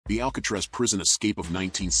The Alcatraz prison escape of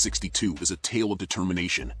 1962 is a tale of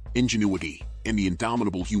determination, ingenuity, and the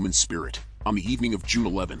indomitable human spirit. On the evening of June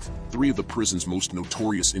 11th, three of the prison's most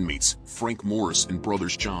notorious inmates, Frank Morris and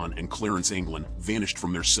brothers John and Clarence Anglin, vanished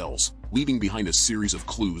from their cells, leaving behind a series of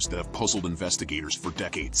clues that have puzzled investigators for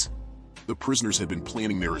decades. The prisoners had been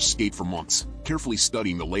planning their escape for months, carefully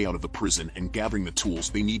studying the layout of the prison and gathering the tools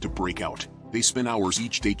they need to break out. They spent hours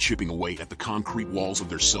each day chipping away at the concrete walls of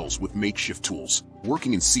their cells with makeshift tools,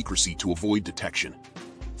 working in secrecy to avoid detection.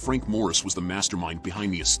 Frank Morris was the mastermind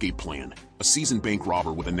behind the escape plan, a seasoned bank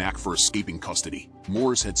robber with a knack for escaping custody.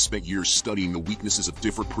 Morris had spent years studying the weaknesses of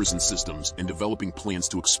different prison systems and developing plans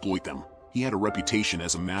to exploit them. He had a reputation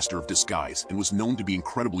as a master of disguise and was known to be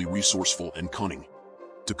incredibly resourceful and cunning.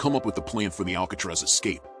 To come up with the plan for the Alcatraz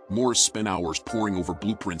escape, Morris spent hours poring over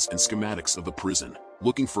blueprints and schematics of the prison,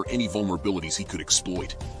 looking for any vulnerabilities he could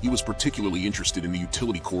exploit. He was particularly interested in the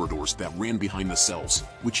utility corridors that ran behind the cells,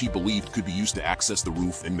 which he believed could be used to access the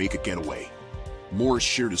roof and make a getaway. Morris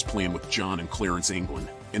shared his plan with John and Clarence Anglin,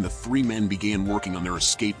 and the three men began working on their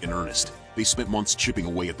escape in earnest. They spent months chipping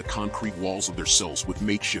away at the concrete walls of their cells with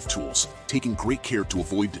makeshift tools, taking great care to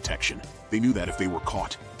avoid detection. They knew that if they were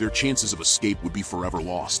caught, their chances of escape would be forever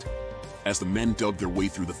lost. As the men dug their way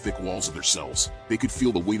through the thick walls of their cells, they could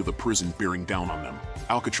feel the weight of the prison bearing down on them.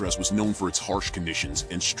 Alcatraz was known for its harsh conditions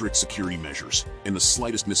and strict security measures, and the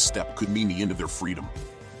slightest misstep could mean the end of their freedom.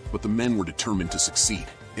 But the men were determined to succeed,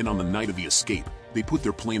 and on the night of the escape, they put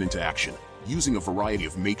their plan into action. Using a variety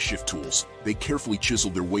of makeshift tools, they carefully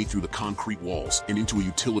chiseled their way through the concrete walls and into a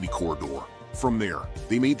utility corridor. From there,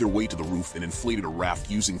 they made their way to the roof and inflated a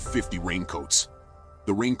raft using 50 raincoats.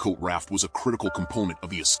 The raincoat raft was a critical component of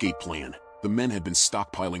the escape plan. The men had been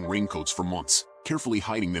stockpiling raincoats for months, carefully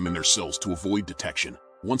hiding them in their cells to avoid detection.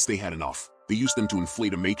 Once they had enough, they used them to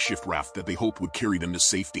inflate a makeshift raft that they hoped would carry them to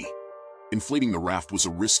safety. Inflating the raft was a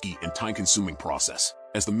risky and time-consuming process,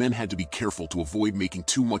 as the men had to be careful to avoid making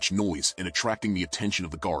too much noise and attracting the attention of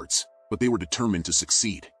the guards. But they were determined to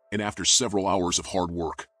succeed, and after several hours of hard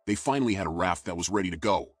work, they finally had a raft that was ready to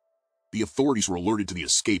go. The authorities were alerted to the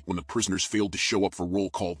escape when the prisoners failed to show up for roll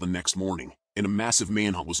call the next morning, and a massive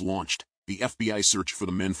manhunt was launched. The FBI searched for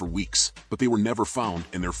the men for weeks, but they were never found,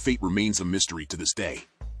 and their fate remains a mystery to this day.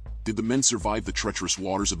 Did the men survive the treacherous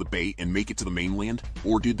waters of the bay and make it to the mainland?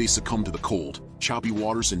 Or did they succumb to the cold, choppy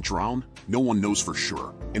waters and drown? No one knows for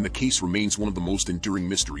sure, and the case remains one of the most enduring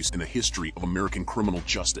mysteries in the history of American criminal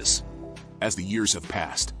justice. As the years have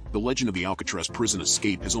passed, the legend of the Alcatraz prison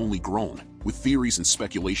escape has only grown, with theories and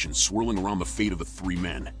speculations swirling around the fate of the three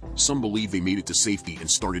men. Some believe they made it to safety and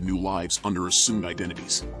started new lives under assumed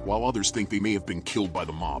identities, while others think they may have been killed by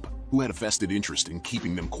the mob, who had a vested interest in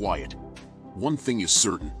keeping them quiet. One thing is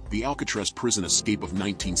certain, the Alcatraz prison escape of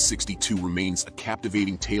 1962 remains a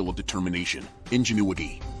captivating tale of determination,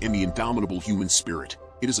 ingenuity, and the indomitable human spirit.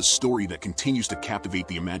 It is a story that continues to captivate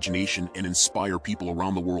the imagination and inspire people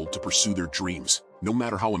around the world to pursue their dreams, no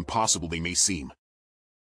matter how impossible they may seem.